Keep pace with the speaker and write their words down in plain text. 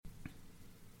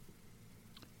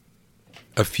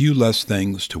A few less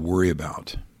things to worry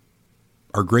about.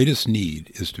 Our greatest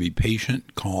need is to be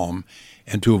patient, calm,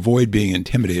 and to avoid being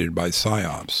intimidated by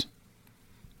psyops.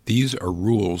 These are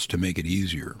rules to make it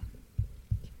easier.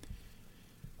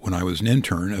 When I was an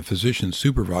intern, a physician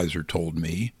supervisor told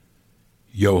me,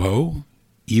 "Yoho,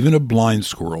 even a blind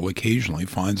squirrel occasionally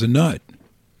finds a nut."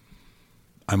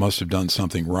 I must have done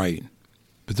something right,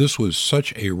 but this was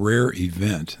such a rare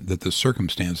event that the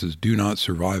circumstances do not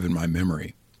survive in my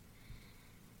memory.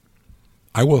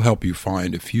 I will help you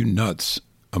find a few nuts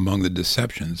among the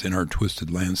deceptions in our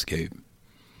twisted landscape.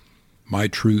 My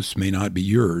truths may not be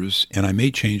yours, and I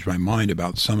may change my mind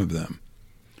about some of them.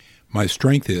 My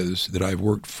strength is that I've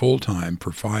worked full-time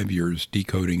for 5 years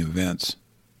decoding events.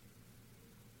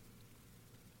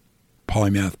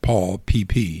 Polymath Paul,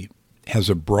 PP, has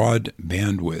a broad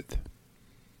bandwidth.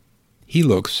 He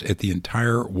looks at the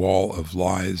entire wall of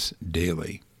lies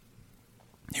daily.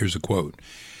 Here's a quote.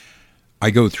 "I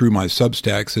go through my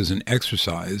Substacks as an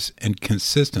exercise and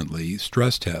consistently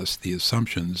stress test the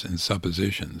assumptions and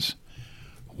suppositions.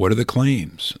 What are the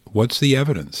claims? What's the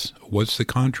evidence? What's the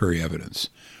contrary evidence?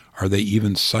 Are they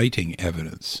even citing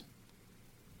evidence?"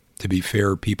 To be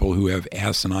fair, people who have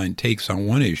asinine takes on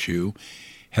one issue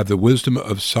have the wisdom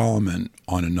of Solomon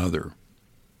on another.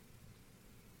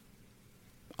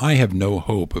 I have no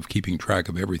hope of keeping track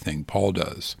of everything Paul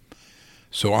does,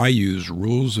 so I use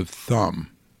rules of thumb,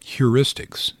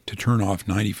 heuristics, to turn off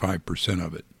 95%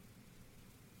 of it.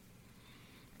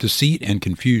 Deceit and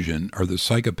confusion are the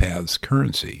psychopath's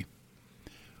currency.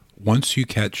 Once you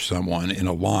catch someone in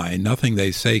a lie, nothing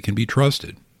they say can be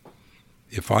trusted.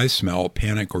 If I smell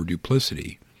panic or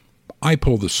duplicity, I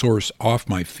pull the source off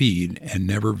my feed and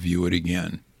never view it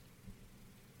again.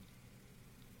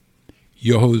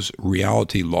 Yoho's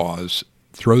reality laws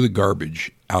throw the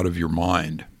garbage out of your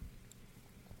mind.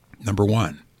 Number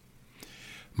 1.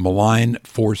 Malign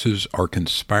forces are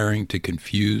conspiring to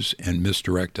confuse and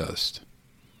misdirect us.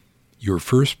 Your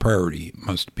first priority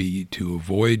must be to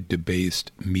avoid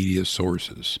debased media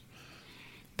sources.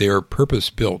 They are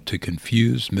purpose-built to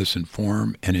confuse,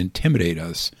 misinform, and intimidate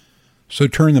us, so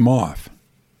turn them off.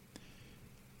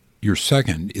 Your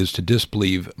second is to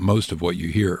disbelieve most of what you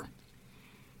hear.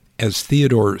 As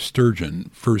Theodore Sturgeon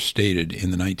first stated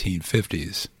in the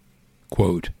 1950s,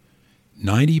 quote,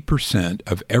 90%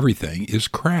 of everything is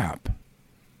crap.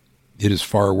 It is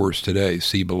far worse today.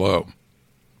 See below.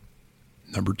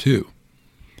 Number 2.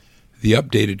 The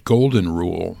updated golden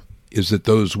rule is that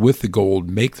those with the gold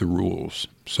make the rules,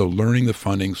 so learning the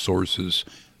funding sources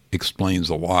explains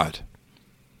a lot.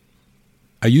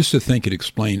 I used to think it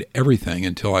explained everything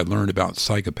until I learned about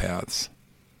psychopaths.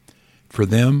 For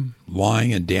them,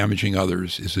 lying and damaging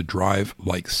others is a drive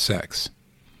like sex.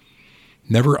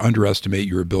 Never underestimate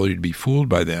your ability to be fooled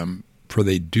by them, for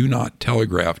they do not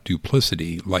telegraph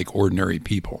duplicity like ordinary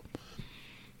people.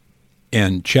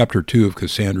 And Chapter 2 of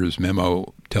Cassandra's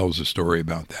memo tells a story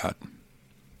about that.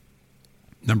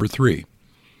 Number 3.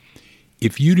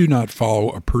 If you do not follow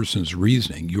a person's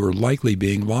reasoning, you are likely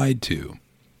being lied to.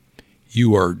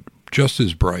 You are just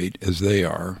as bright as they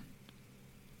are.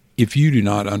 If you do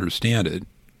not understand it,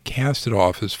 cast it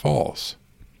off as false.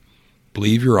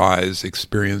 Believe your eyes,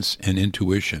 experience, and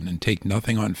intuition, and take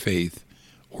nothing on faith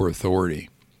or authority.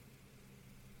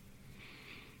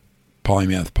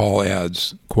 Polymath Paul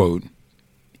adds, quote,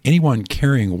 anyone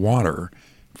carrying water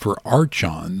for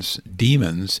archons,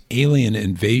 demons, alien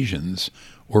invasions,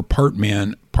 or part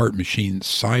man, part machine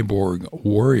cyborg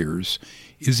warriors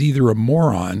is either a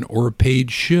moron or a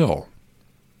paid shill.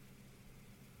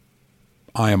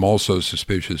 I am also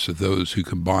suspicious of those who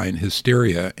combine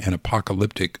hysteria and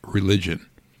apocalyptic religion.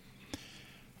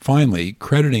 Finally,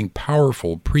 crediting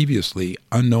powerful, previously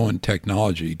unknown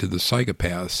technology to the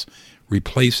psychopaths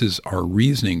replaces our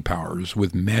reasoning powers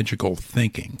with magical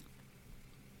thinking.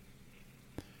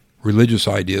 Religious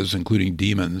ideas, including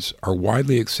demons, are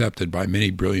widely accepted by many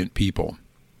brilliant people.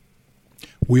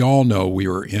 We all know we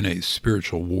are in a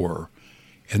spiritual war,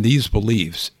 and these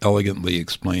beliefs elegantly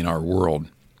explain our world.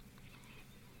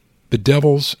 The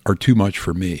devils are too much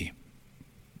for me,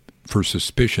 for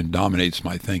suspicion dominates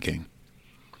my thinking.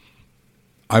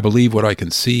 I believe what I can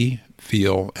see,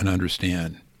 feel, and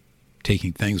understand.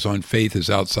 Taking things on faith is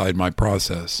outside my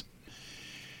process.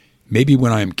 Maybe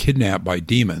when I am kidnapped by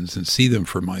demons and see them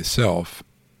for myself,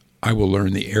 I will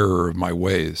learn the error of my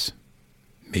ways.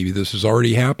 Maybe this has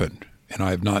already happened, and I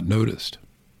have not noticed.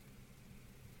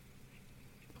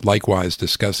 Likewise,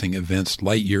 discussing events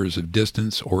light years of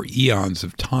distance or eons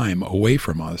of time away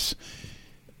from us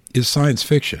is science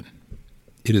fiction.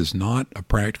 It is not a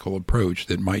practical approach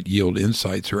that might yield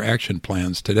insights or action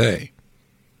plans today.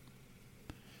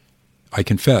 I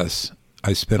confess,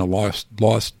 I spent a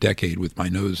lost decade with my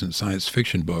nose in science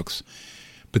fiction books,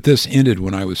 but this ended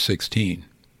when I was 16.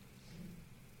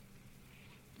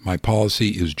 My policy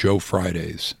is Joe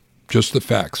Fridays. Just the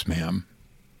facts, ma'am.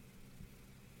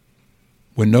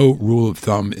 When no rule of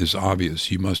thumb is obvious,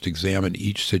 you must examine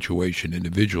each situation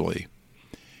individually.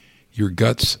 Your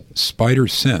gut's spider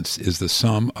sense is the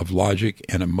sum of logic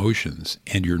and emotions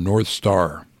and your North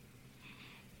Star.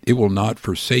 It will not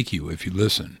forsake you if you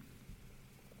listen.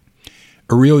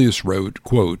 Aurelius wrote,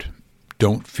 quote,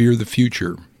 "Don't fear the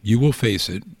future. You will face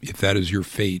it, if that is your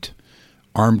fate,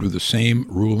 armed with the same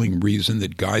ruling reason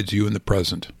that guides you in the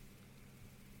present.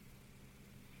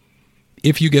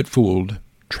 If you get fooled,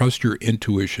 trust your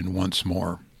intuition once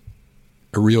more."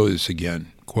 Aurelius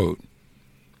again, quote,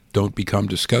 "Don't become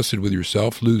disgusted with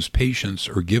yourself, lose patience,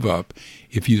 or give up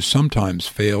if you sometimes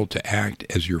fail to act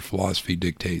as your philosophy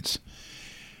dictates.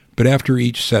 But after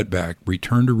each setback,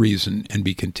 return to reason and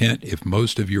be content if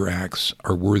most of your acts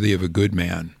are worthy of a good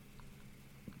man.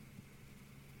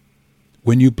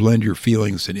 When you blend your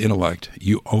feelings and intellect,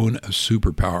 you own a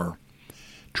superpower.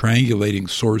 Triangulating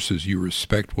sources you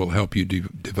respect will help you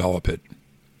develop it.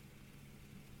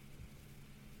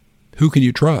 Who can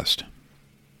you trust?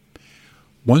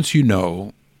 Once you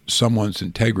know someone's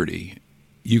integrity,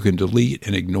 you can delete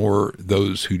and ignore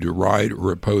those who deride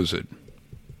or oppose it.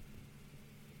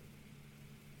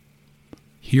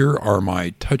 Here are my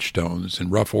touchstones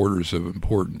in rough orders of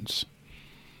importance.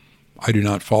 I do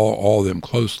not follow all of them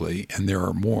closely, and there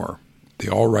are more. They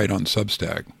all write on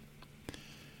Substack.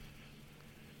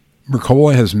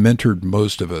 Mercola has mentored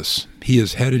most of us. He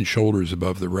is head and shoulders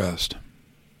above the rest.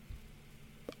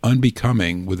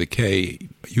 Unbecoming, with a K,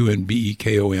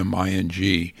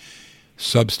 UNBEKOMING,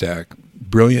 Substack,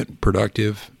 brilliant,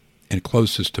 productive, and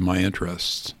closest to my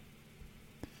interests.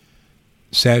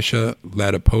 Sasha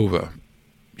Latypova,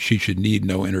 she should need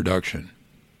no introduction.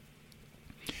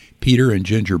 Peter and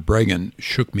Ginger Bregan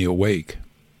shook me awake.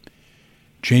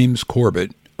 James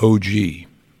Corbett, OG,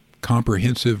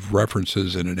 comprehensive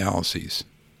references and analyses.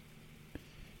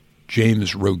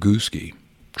 James Roguski,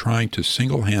 trying to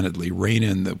single-handedly rein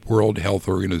in the World Health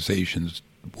Organization's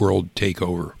world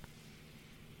takeover.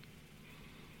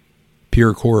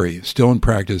 Pierre Corey, still in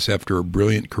practice after a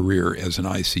brilliant career as an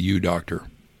ICU doctor.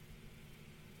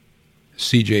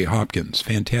 C.J. Hopkins,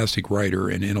 fantastic writer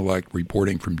and intellect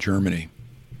reporting from Germany.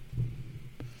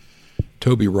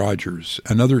 Toby Rogers,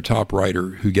 another top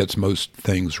writer who gets most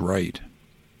things right.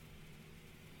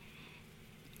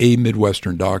 A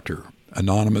Midwestern doctor,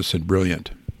 anonymous and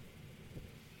brilliant.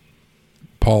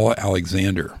 Paul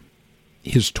Alexander,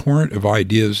 his torrent of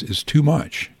ideas is too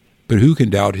much, but who can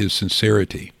doubt his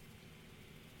sincerity?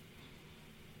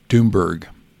 Doomberg,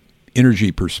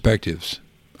 Energy Perspectives,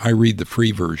 I read the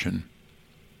free version.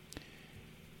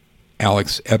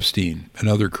 Alex Epstein,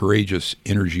 another courageous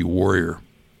energy warrior.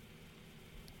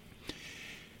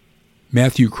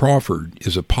 Matthew Crawford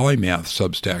is a polymath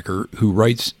substacker who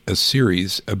writes a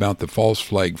series about the false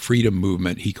flag freedom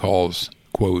movement he calls,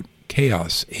 quote,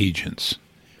 chaos agents.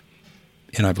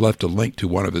 And I've left a link to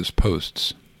one of his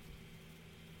posts.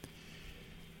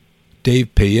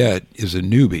 Dave Payette is a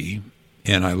newbie,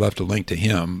 and I left a link to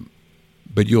him,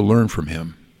 but you'll learn from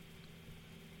him.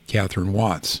 Catherine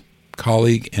Watts,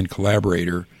 colleague and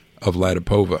collaborator of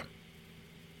Latypova.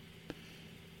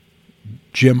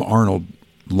 Jim Arnold,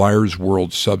 Liar's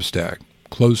World Substack,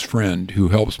 close friend who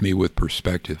helps me with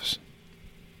perspectives.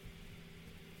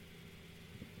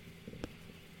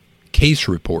 Case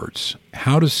Reports,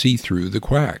 How to See Through the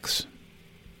Quacks.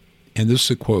 And this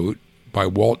is a quote by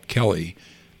Walt Kelly,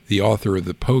 the author of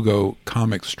the Pogo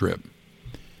comic strip.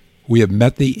 We have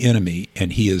met the enemy,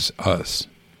 and he is us.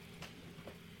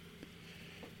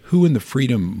 Who in the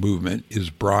freedom movement is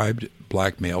bribed,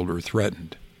 blackmailed, or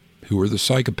threatened? Who are the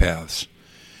psychopaths?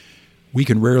 We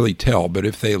can rarely tell, but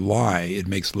if they lie, it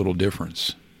makes little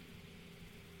difference.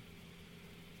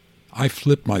 I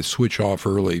flipped my switch off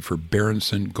early for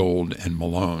Berenson, Gold, and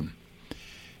Malone.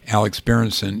 Alex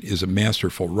Berenson is a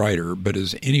masterful writer, but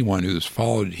as anyone who has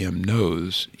followed him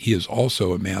knows, he is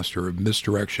also a master of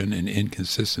misdirection and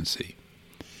inconsistency.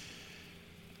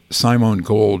 Simone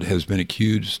Gold has been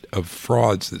accused of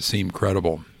frauds that seem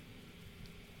credible.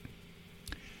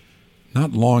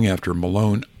 Not long after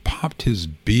Malone popped his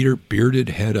bearded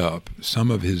head up, some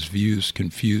of his views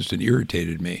confused and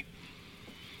irritated me.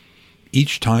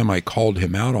 Each time I called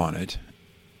him out on it,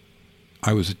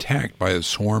 I was attacked by a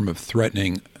swarm of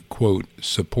threatening, quote,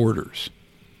 supporters.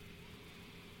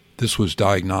 This was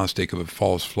diagnostic of a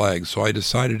false flag, so I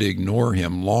decided to ignore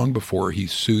him long before he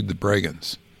sued the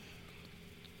Bregans.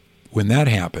 When that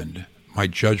happened, my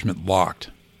judgment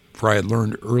locked. for I had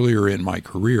learned earlier in my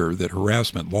career that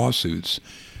harassment lawsuits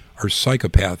are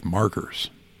psychopath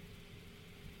markers.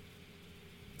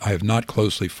 I have not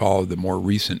closely followed the more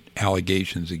recent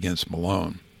allegations against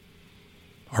Malone.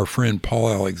 Our friend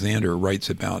Paul Alexander writes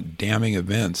about damning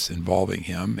events involving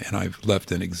him, and I've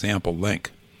left an example link.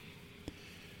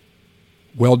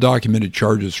 Well-documented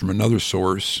charges from another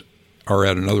source are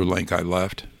at another link I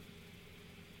left.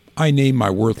 I named my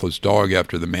worthless dog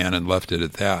after the man and left it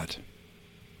at that.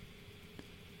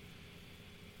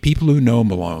 People who know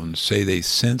Malone say they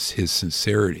sense his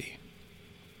sincerity.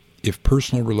 If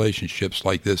personal relationships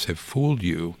like this have fooled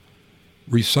you,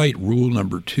 recite rule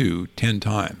number 2 10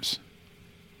 times.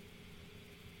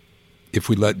 If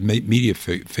we let media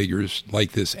figures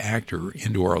like this actor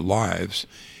into our lives,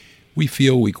 we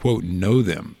feel we, quote, know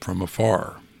them from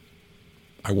afar.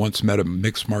 I once met a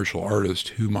mixed martial artist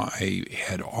whom I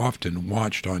had often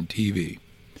watched on TV.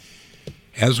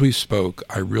 As we spoke,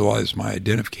 I realized my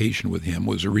identification with him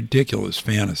was a ridiculous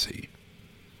fantasy.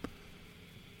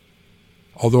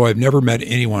 Although I've never met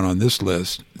anyone on this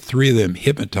list, 3 of them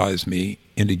hypnotized me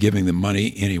into giving them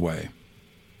money anyway.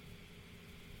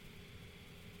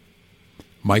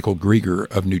 Michael Grieger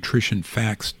of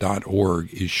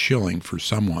nutritionfacts.org is shilling for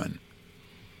someone.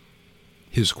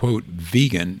 His, quote,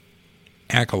 vegan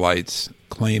acolytes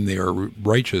claim they are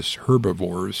righteous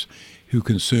herbivores who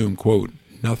consume, quote,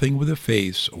 nothing with a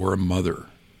face or a mother.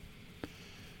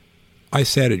 I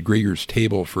sat at Grieger's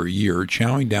table for a year,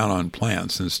 chowing down on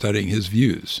plants and studying his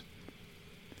views.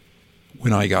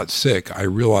 When I got sick, I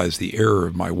realized the error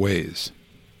of my ways.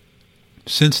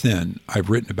 Since then, I've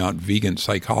written about vegan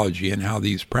psychology and how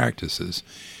these practices,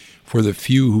 for the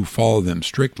few who follow them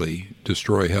strictly,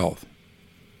 destroy health.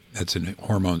 That's in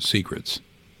Hormone Secrets.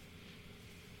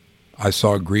 I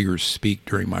saw Grieger speak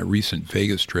during my recent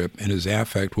Vegas trip, and his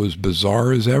affect was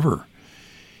bizarre as ever.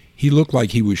 He looked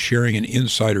like he was sharing an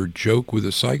insider joke with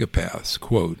the psychopaths.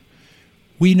 Quote,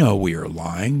 we know we are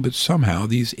lying, but somehow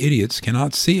these idiots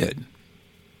cannot see it.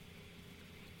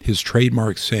 His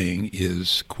trademark saying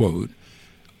is, quote,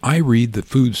 I read the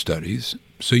food studies,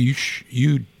 so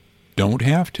you don't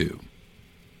have to.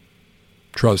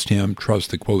 Trust him, trust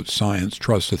the, quote, science,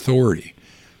 trust authority.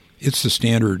 It's the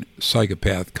standard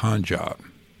psychopath con job.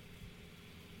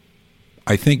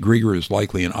 I think Grieger is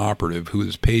likely an operative who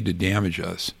is paid to damage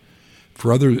us.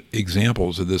 For other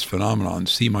examples of this phenomenon,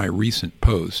 see my recent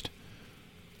post.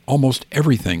 Almost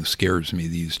everything scares me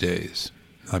these days.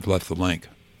 I've left the link.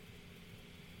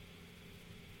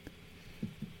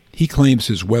 He claims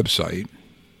his website,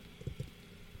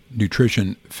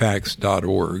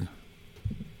 nutritionfacts.org,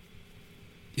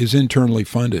 is internally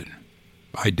funded.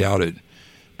 I doubt it.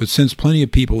 But since plenty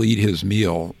of people eat his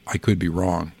meal, I could be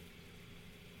wrong.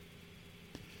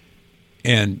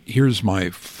 And here's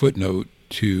my footnote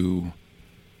to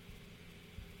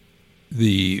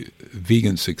the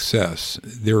vegan success.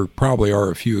 There probably are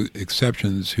a few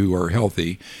exceptions who are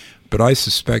healthy, but I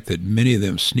suspect that many of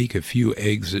them sneak a few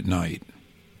eggs at night.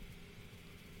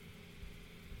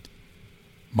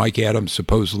 Mike Adams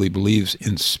supposedly believes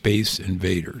in space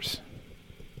invaders.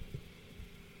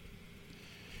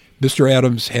 Mr.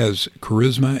 Adams has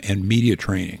charisma and media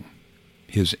training.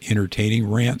 His entertaining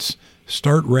rants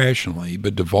start rationally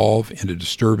but devolve into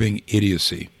disturbing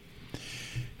idiocy.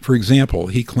 For example,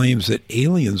 he claims that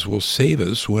aliens will save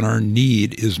us when our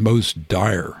need is most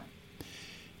dire.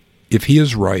 If he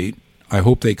is right, I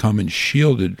hope they come in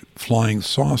shielded flying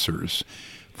saucers,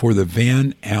 for the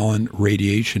Van Allen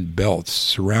radiation belts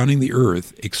surrounding the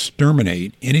Earth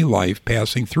exterminate any life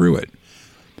passing through it.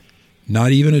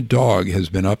 Not even a dog has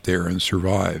been up there and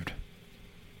survived.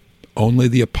 Only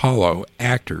the Apollo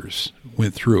actors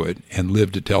went through it and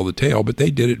lived to tell the tale, but they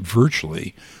did it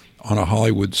virtually on a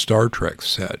Hollywood Star Trek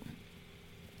set.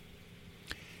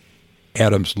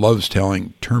 Adams loves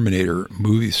telling Terminator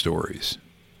movie stories.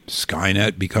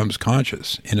 Skynet becomes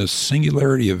conscious in a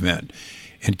singularity event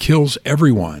and kills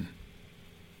everyone.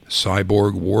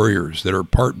 Cyborg warriors that are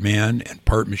part man and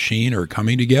part machine are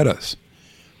coming to get us.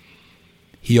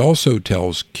 He also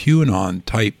tells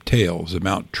QAnon-type tales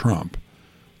about Trump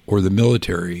or the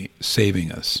military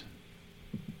saving us.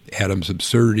 Adams'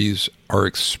 absurdities are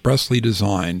expressly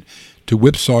designed to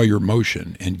whipsaw your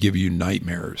motion and give you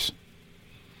nightmares.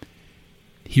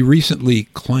 He recently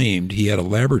claimed he had a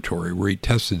laboratory where he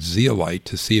tested zeolite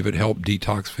to see if it helped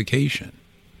detoxification.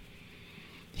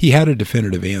 He had a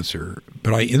definitive answer,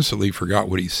 but I instantly forgot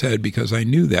what he said because I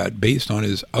knew that, based on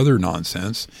his other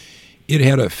nonsense, it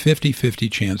had a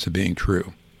 50-50 chance of being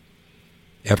true.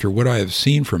 After what I have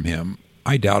seen from him,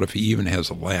 I doubt if he even has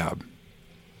a lab.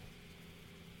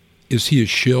 Is he a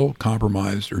shill,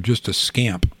 compromised, or just a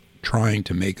scamp trying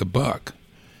to make a buck?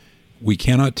 We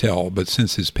cannot tell, but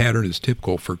since his pattern is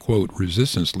typical for, quote,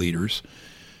 resistance leaders,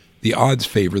 the odds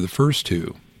favor the first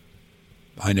two.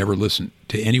 I never listen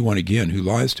to anyone again who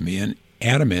lies to me, and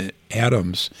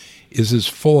Adams is as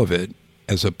full of it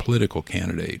as a political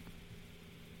candidate.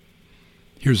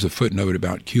 Here's a footnote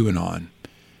about QAnon.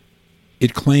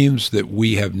 It claims that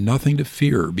we have nothing to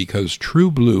fear because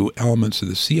true blue elements of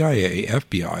the CIA,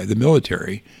 FBI, the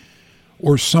military,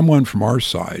 or someone from our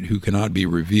side who cannot be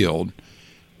revealed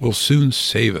will soon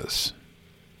save us.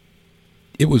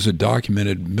 It was a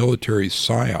documented military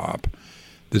psyop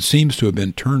that seems to have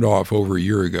been turned off over a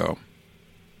year ago.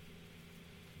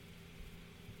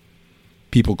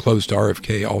 People close to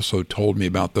RFK also told me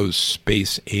about those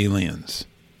space aliens.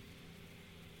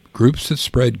 Groups that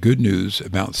spread good news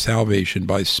about salvation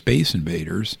by space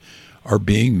invaders are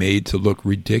being made to look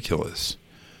ridiculous.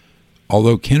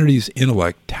 Although Kennedy's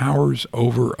intellect towers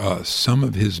over us, some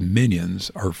of his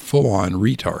minions are full-on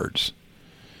retards.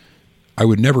 I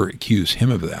would never accuse him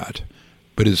of that,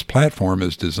 but his platform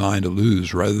is designed to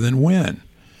lose rather than win.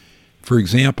 For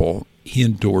example, he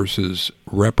endorses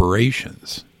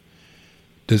reparations.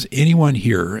 Does anyone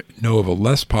here know of a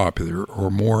less popular or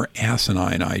more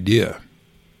asinine idea?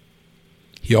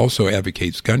 He also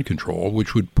advocates gun control,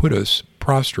 which would put us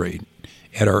prostrate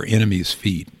at our enemy's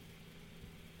feet.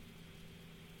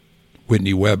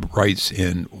 Whitney Webb writes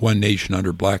in One Nation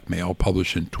Under Blackmail,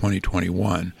 published in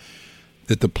 2021,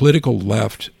 that the political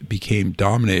left became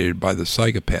dominated by the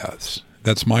psychopaths,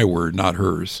 that's my word, not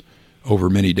hers, over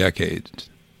many decades.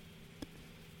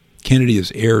 Kennedy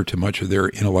is heir to much of their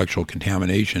intellectual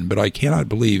contamination, but I cannot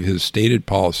believe his stated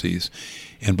policies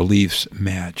and beliefs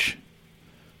match.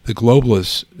 The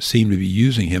globalists seem to be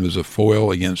using him as a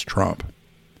foil against Trump.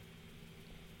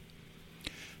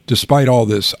 Despite all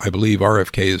this, I believe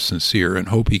RFK is sincere and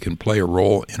hope he can play a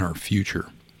role in our future.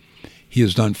 He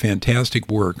has done fantastic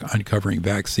work uncovering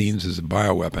vaccines as a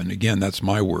bioweapon. Again, that's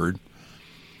my word.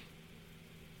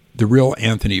 The real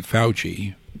Anthony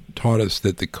Fauci taught us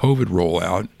that the COVID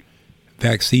rollout,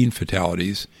 vaccine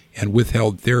fatalities, and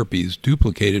withheld therapies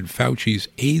duplicated Fauci's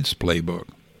AIDS playbook.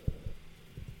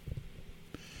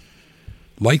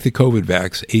 Like the COVID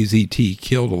vax, AZT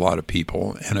killed a lot of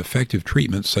people, and effective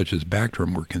treatments such as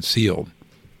Bactrim were concealed.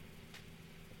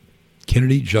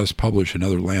 Kennedy just published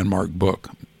another landmark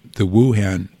book, The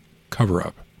Wuhan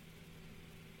Cover-Up.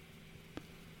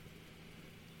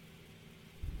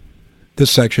 This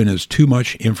section is too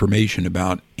much information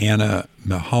about Anna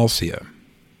Mihalcea.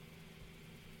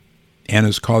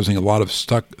 Anna's causing a lot of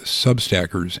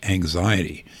Substackers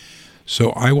anxiety, so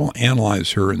I will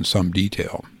analyze her in some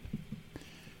detail.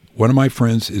 One of my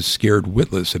friends is scared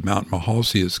witless about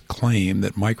Mihalcea's claim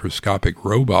that microscopic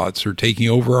robots are taking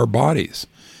over our bodies.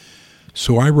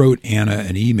 So I wrote Anna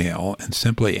an email and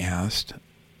simply asked,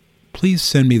 please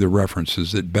send me the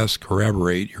references that best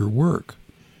corroborate your work.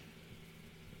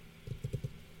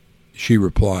 She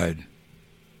replied,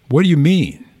 what do you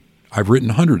mean? I've written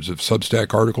hundreds of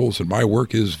Substack articles and my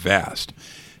work is vast.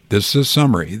 This is a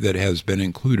summary that has been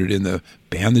included in the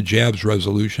Ban the Jabs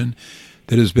resolution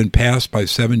that has been passed by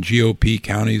 7 GOP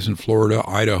counties in Florida,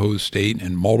 Idaho State,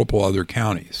 and multiple other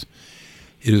counties.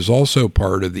 It is also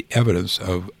part of the evidence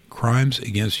of crimes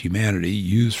against humanity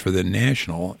used for the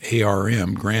National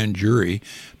ARM Grand Jury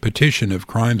petition of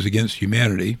crimes against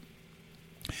humanity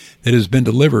that has been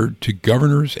delivered to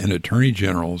governors and attorney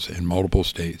generals in multiple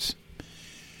states.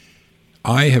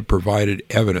 I have provided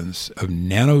evidence of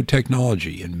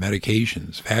nanotechnology and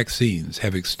medications, vaccines,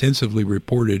 have extensively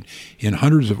reported in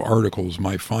hundreds of articles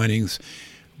my findings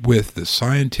with the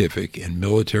scientific and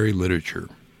military literature.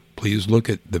 Please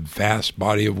look at the vast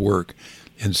body of work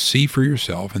and see for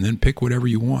yourself and then pick whatever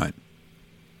you want.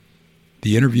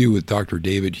 The interview with Dr.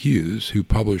 David Hughes, who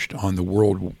published on the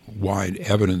Worldwide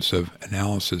Evidence of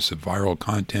Analysis of Viral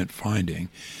Content Finding,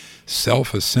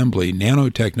 Self-Assembly,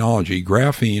 Nanotechnology,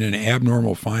 Graphene, and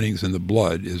Abnormal Findings in the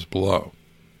Blood, is below.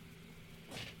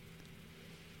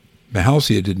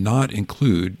 Mihalcea did not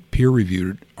include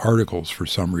peer-reviewed articles for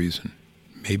some reason.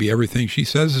 Maybe everything she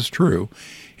says is true,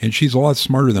 and she's a lot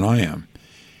smarter than I am.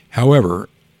 However,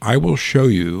 I will show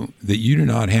you that you do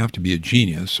not have to be a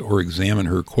genius or examine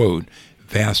her, quote,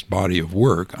 vast body of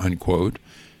work, unquote,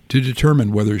 to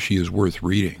determine whether she is worth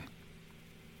reading.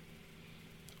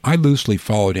 I loosely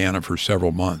followed Anna for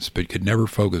several months, but could never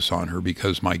focus on her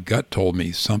because my gut told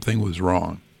me something was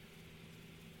wrong.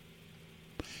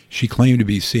 She claimed to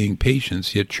be seeing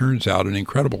patients, yet churns out an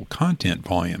incredible content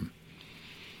volume.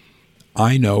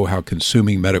 I know how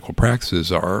consuming medical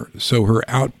practices are, so her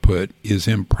output is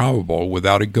improbable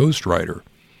without a ghostwriter.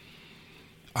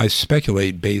 I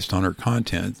speculate based on her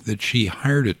content that she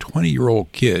hired a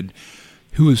 20-year-old kid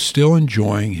who is still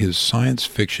enjoying his science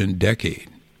fiction decade.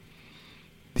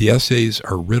 The essays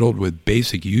are riddled with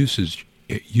basic usage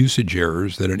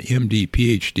errors that an MD,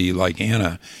 PhD like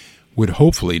Anna would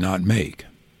hopefully not make.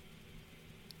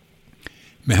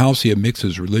 Mahalsia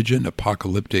mixes religion,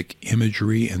 apocalyptic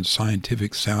imagery, and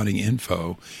scientific-sounding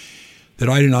info that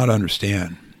I do not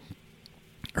understand.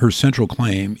 Her central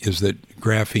claim is that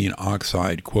graphene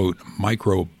oxide, quote,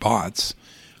 microbots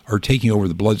are taking over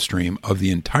the bloodstream of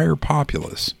the entire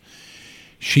populace.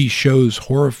 She shows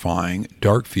horrifying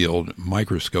dark-field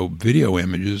microscope video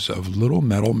images of little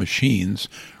metal machines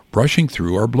rushing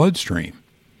through our bloodstream.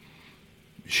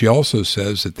 She also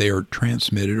says that they are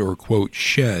transmitted or, quote,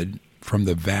 shed from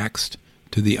the vaxxed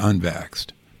to the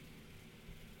unvaxxed.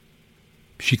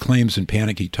 She claims in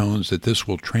panicky tones that this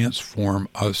will transform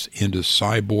us into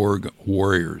cyborg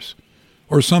warriors,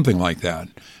 or something like that.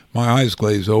 My eyes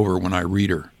glaze over when I read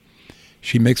her.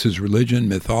 She mixes religion,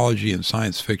 mythology, and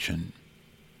science fiction.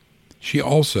 She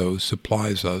also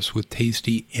supplies us with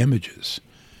tasty images.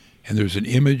 And there's an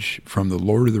image from the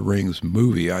Lord of the Rings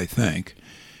movie, I think,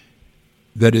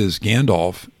 that is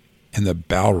Gandalf and the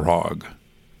Balrog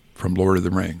from Lord of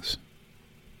the Rings.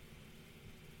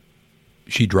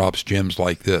 She drops gems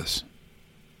like this.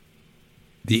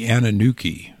 The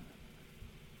Anunnaki,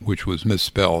 which was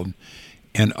misspelled,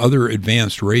 and other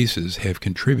advanced races have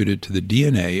contributed to the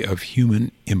DNA of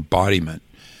human embodiment.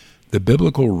 The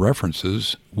biblical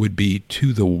references would be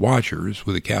to the Watchers,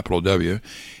 with a capital W,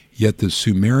 yet the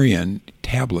Sumerian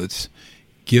tablets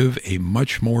give a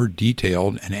much more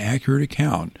detailed and accurate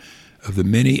account of the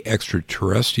many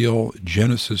extraterrestrial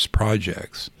Genesis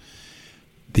projects.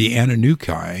 The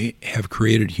Anunnaki have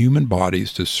created human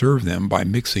bodies to serve them by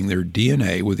mixing their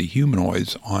DNA with the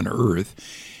humanoids on Earth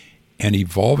and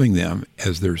evolving them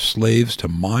as their slaves to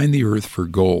mine the earth for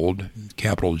gold,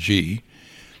 capital G,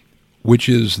 which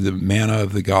is the manna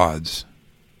of the gods.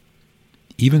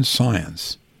 Even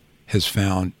science has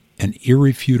found an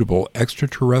irrefutable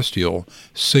extraterrestrial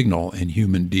signal in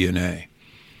human DNA.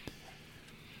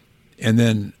 And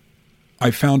then I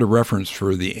found a reference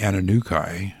for the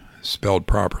Anunnaki, spelled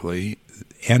properly.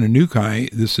 Anunnaki,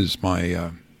 this is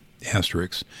my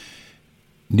asterisk,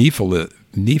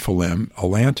 Nephilim,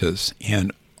 Atlantis,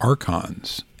 and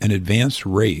Archons, an advanced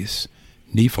race,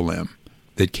 Nephilim,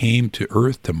 that came to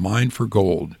Earth to mine for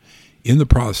gold. In the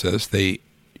process, they,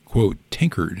 quote,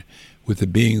 tinkered with the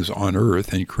beings on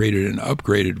Earth and created an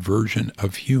upgraded version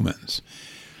of humans.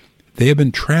 They have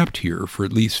been trapped here for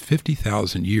at least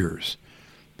 50,000 years.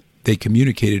 They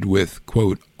communicated with,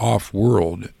 quote,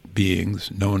 off-world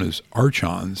beings known as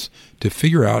Archons to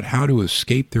figure out how to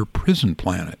escape their prison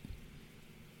planet.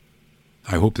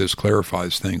 I hope this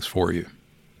clarifies things for you.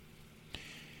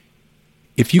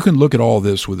 If you can look at all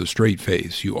this with a straight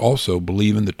face, you also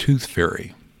believe in the Tooth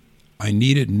Fairy. I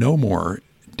needed no more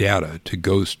data to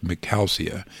ghost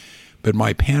Mahalsia, but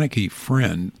my panicky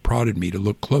friend prodded me to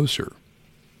look closer.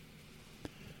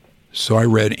 So I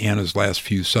read Anna's last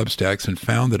few Substacks and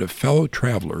found that a fellow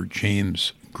traveler,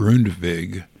 James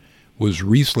Grundvig, was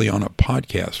recently on a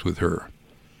podcast with her.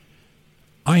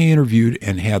 I interviewed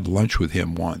and had lunch with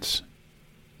him once.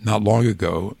 Not long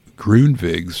ago,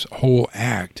 Grundvig's whole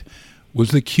act was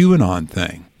the QAnon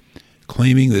thing,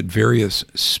 claiming that various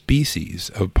species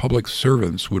of public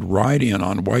servants would ride in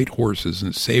on white horses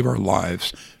and save our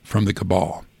lives from the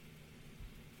cabal.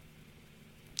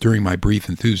 During my brief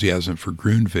enthusiasm for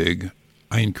Grundvig,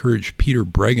 I encouraged Peter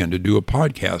Breggin to do a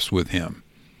podcast with him.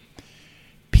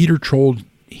 Peter told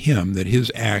him that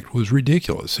his act was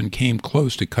ridiculous and came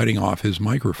close to cutting off his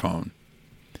microphone.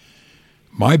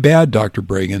 My bad, Dr.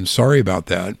 Breggin. Sorry about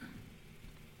that.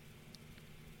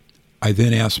 I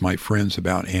then asked my friends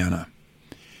about Anna.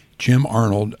 Jim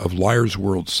Arnold of Liar's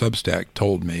World Substack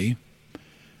told me,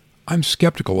 I'm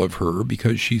skeptical of her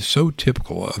because she's so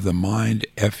typical of the Mind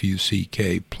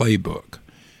F-U-C-K playbook.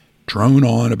 Drone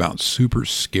on about super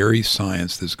scary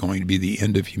science that's going to be the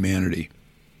end of humanity.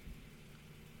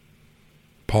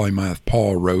 Polymath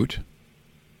Paul wrote,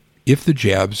 if the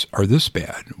jabs are this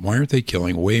bad, why aren't they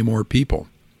killing way more people?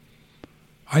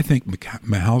 I think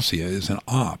Mahalsia is an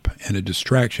op and a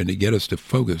distraction to get us to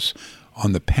focus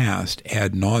on the past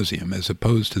ad nauseum as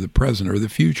opposed to the present or the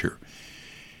future.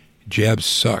 Jabs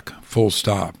suck, full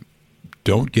stop.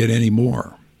 Don't get any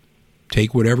more.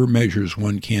 Take whatever measures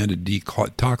one can to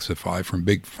detoxify from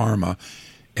Big Pharma,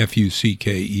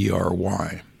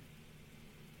 F-U-C-K-E-R-Y.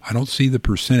 I don't see the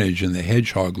percentage in the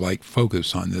hedgehog-like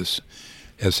focus on this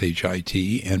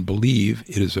SHIT and believe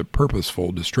it is a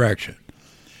purposeful distraction.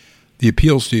 The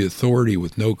appeals to authority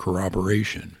with no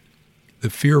corroboration. The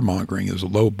fear-mongering is a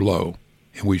low blow,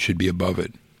 and we should be above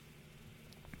it.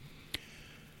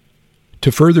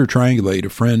 To further triangulate, a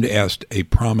friend asked a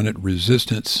prominent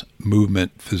resistance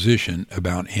movement physician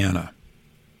about Anna.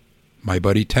 My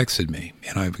buddy texted me,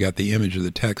 and I've got the image of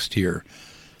the text here.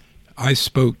 I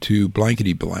spoke to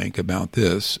blankety blank about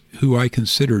this, who I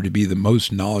consider to be the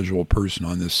most knowledgeable person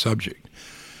on this subject.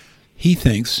 He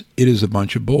thinks it is a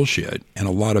bunch of bullshit and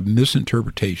a lot of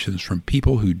misinterpretations from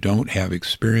people who don't have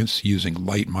experience using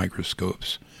light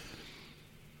microscopes.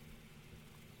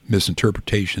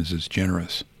 Misinterpretations is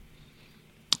generous.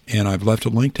 And I've left a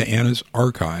link to Anna's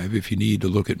archive if you need to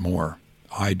look at more.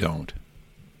 I don't.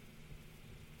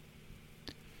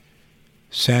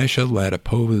 Sasha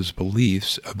Latipova's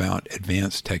beliefs about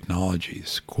advanced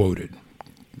technologies. Quoted,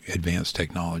 advanced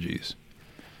technologies.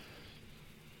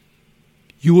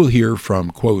 You will hear from,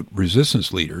 quote,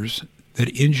 resistance leaders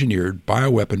that engineered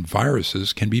bioweapon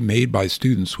viruses can be made by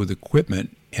students with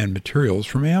equipment and materials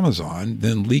from Amazon,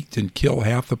 then leaked and kill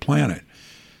half the planet.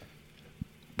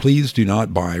 Please do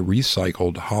not buy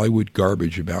recycled Hollywood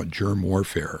garbage about germ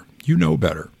warfare. You know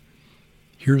better.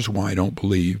 Here's why I don't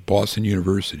believe Boston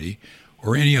University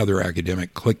or any other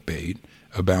academic clickbait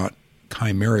about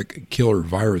chimeric killer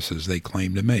viruses they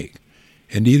claim to make,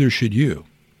 and neither should you.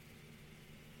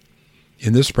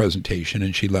 In this presentation,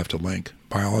 and she left a link,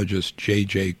 biologist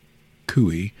J.J.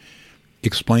 Cooey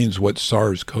explains what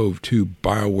SARS-CoV-2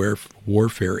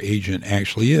 biowarfare agent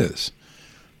actually is.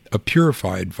 A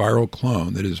purified viral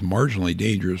clone that is marginally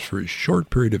dangerous for a short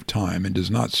period of time and does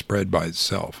not spread by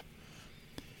itself.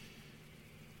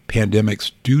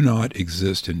 Pandemics do not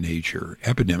exist in nature.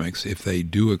 Epidemics, if they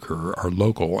do occur, are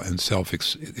local and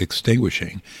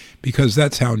self-extinguishing because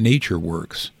that's how nature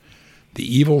works. The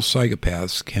evil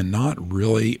psychopaths cannot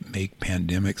really make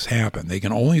pandemics happen. They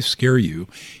can only scare you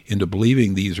into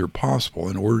believing these are possible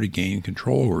in order to gain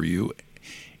control over you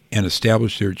and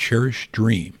establish their cherished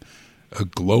dream, a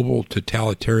global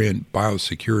totalitarian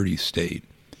biosecurity state.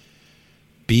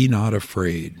 Be not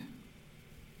afraid.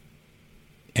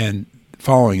 And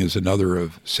following is another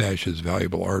of Sasha's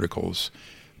valuable articles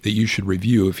that you should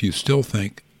review if you still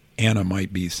think Anna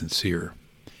might be sincere.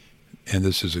 And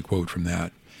this is a quote from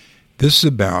that. This is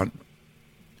about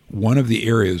one of the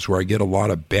areas where I get a lot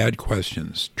of bad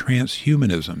questions: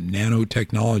 transhumanism,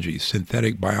 nanotechnology,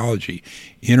 synthetic biology,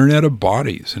 Internet of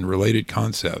Bodies, and related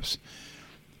concepts.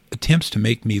 Attempts to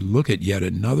make me look at yet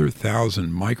another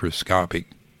 1,000 microscopic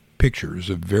pictures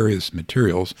of various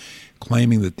materials,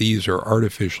 claiming that these are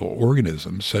artificial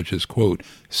organisms such as, quote,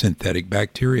 synthetic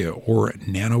bacteria or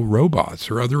nanorobots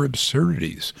or other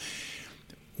absurdities,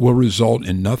 will result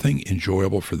in nothing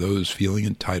enjoyable for those feeling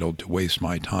entitled to waste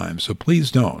my time. So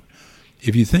please don't.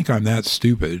 If you think I'm that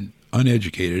stupid,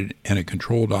 uneducated, and a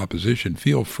controlled opposition,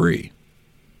 feel free.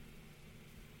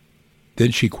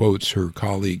 Then she quotes her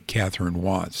colleague Catherine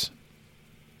Watts.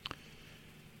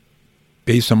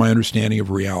 Based on my understanding of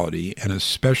reality, and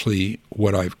especially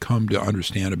what I've come to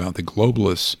understand about the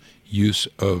globalists' use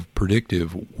of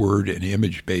predictive word and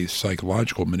image-based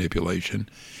psychological manipulation,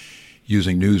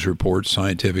 using news reports,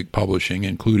 scientific publishing,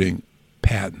 including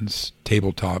patents,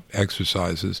 tabletop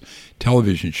exercises,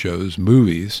 television shows,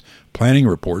 movies, planning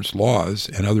reports, laws,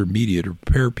 and other media to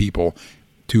prepare people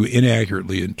to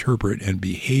inaccurately interpret and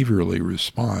behaviorally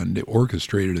respond to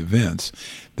orchestrated events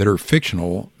that are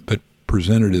fictional but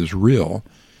presented as real.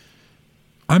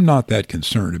 I'm not that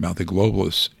concerned about the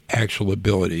globalists' actual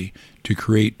ability to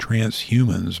create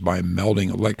transhumans by melding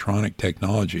electronic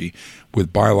technology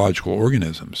with biological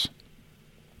organisms.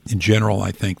 In general,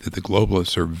 I think that the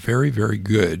globalists are very, very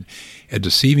good at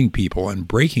deceiving people and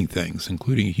breaking things,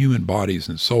 including human bodies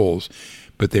and souls,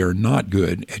 but they are not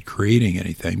good at creating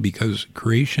anything because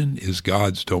creation is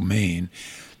God's domain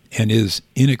and is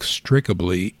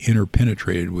inextricably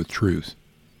interpenetrated with truth.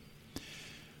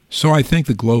 So I think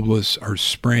the globalists are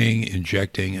spraying,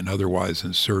 injecting, and otherwise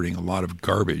inserting a lot of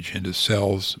garbage into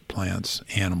cells, plants,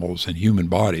 animals, and human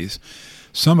bodies,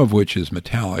 some of which is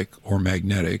metallic or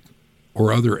magnetic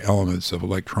or other elements of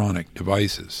electronic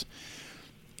devices,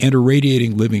 and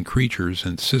irradiating living creatures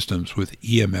and systems with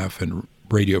EMF and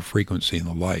radio frequency and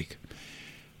the like.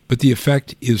 But the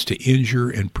effect is to injure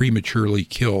and prematurely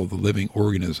kill the living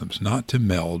organisms, not to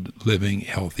meld living,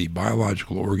 healthy,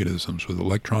 biological organisms with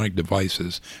electronic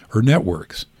devices or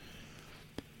networks.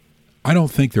 I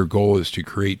don't think their goal is to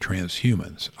create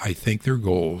transhumans. I think their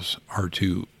goals are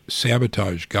to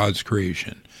sabotage God's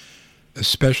creation,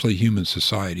 especially human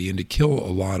society, and to kill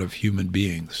a lot of human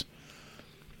beings.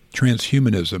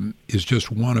 Transhumanism is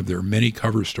just one of their many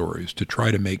cover stories to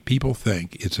try to make people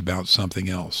think it's about something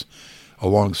else,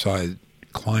 alongside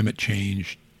climate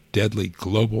change, deadly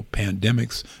global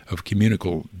pandemics of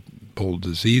communicable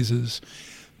diseases,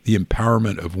 the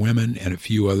empowerment of women, and a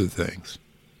few other things.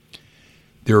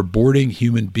 They're aborting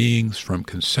human beings from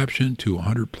conception to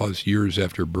 100-plus years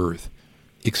after birth,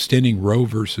 extending Roe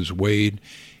versus Wade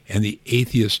and the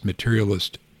atheist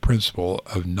materialist principle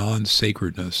of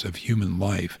non-sacredness of human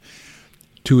life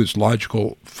to its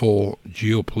logical, full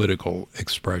geopolitical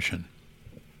expression.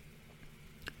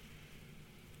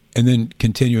 And then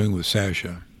continuing with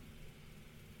Sasha,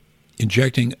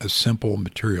 injecting a simple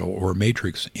material or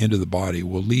matrix into the body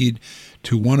will lead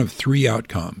to one of three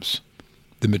outcomes.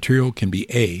 The material can be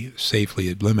A, safely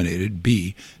eliminated,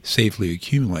 B, safely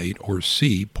accumulate, or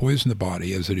C, poison the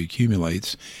body as it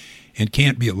accumulates and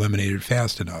can't be eliminated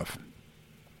fast enough.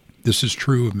 This is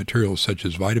true of materials such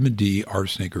as vitamin D,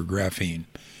 arsenic, or graphene.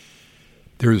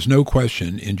 There is no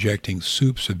question injecting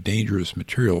soups of dangerous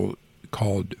material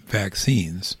called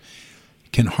vaccines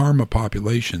can harm a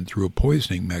population through a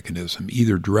poisoning mechanism,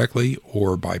 either directly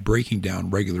or by breaking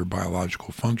down regular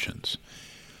biological functions.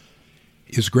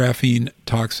 Is graphene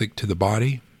toxic to the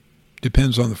body?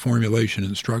 Depends on the formulation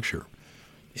and structure.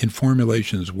 In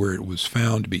formulations where it was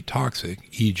found to be toxic,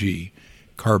 e.g.,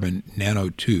 carbon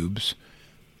nanotubes,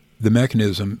 the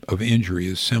mechanism of injury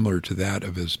is similar to that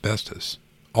of asbestos,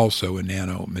 also a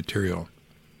nanomaterial.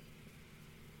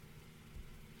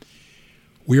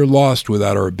 We are lost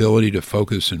without our ability to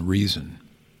focus and reason.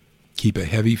 Keep a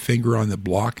heavy finger on the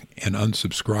block and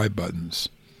unsubscribe buttons.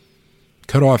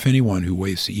 Cut off anyone who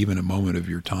wastes even a moment of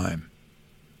your time.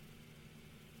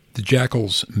 The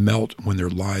jackals melt when their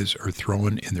lies are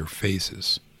thrown in their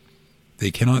faces. They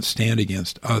cannot stand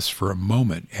against us for a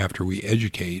moment after we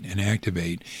educate and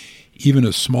activate even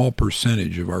a small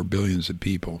percentage of our billions of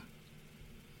people.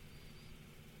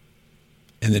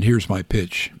 And then here's my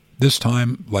pitch. This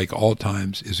time, like all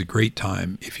times, is a great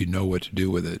time if you know what to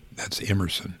do with it. That's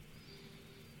Emerson.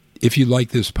 If you like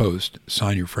this post,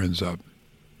 sign your friends up.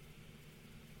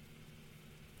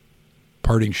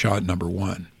 Parting shot number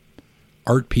 1.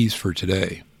 Art piece for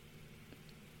today.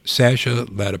 Sasha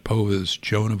Latipova's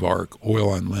Joan of Arc, oil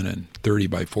on linen, 30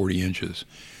 by 40 inches.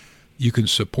 You can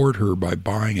support her by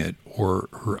buying it or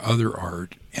her other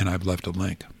art, and I've left a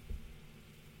link.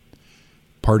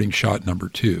 Parting shot number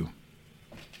 2.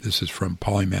 This is from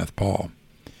Polymath Paul.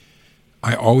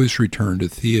 I always return to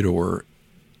Theodore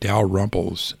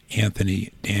Dalrymple's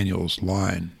Anthony Daniels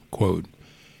line, quote,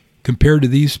 compared to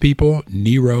these people,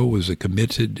 Nero was a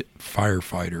committed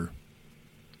firefighter.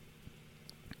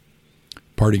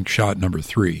 Parting shot number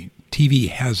 3. TV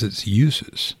has its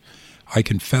uses. I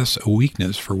confess a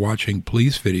weakness for watching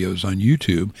police videos on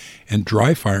YouTube and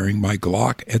dry firing my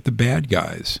Glock at the bad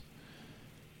guys.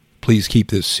 Please keep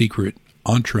this secret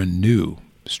entre nous,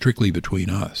 strictly between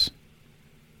us.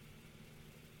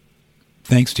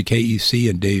 Thanks to KEC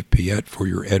and Dave Piette for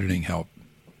your editing help.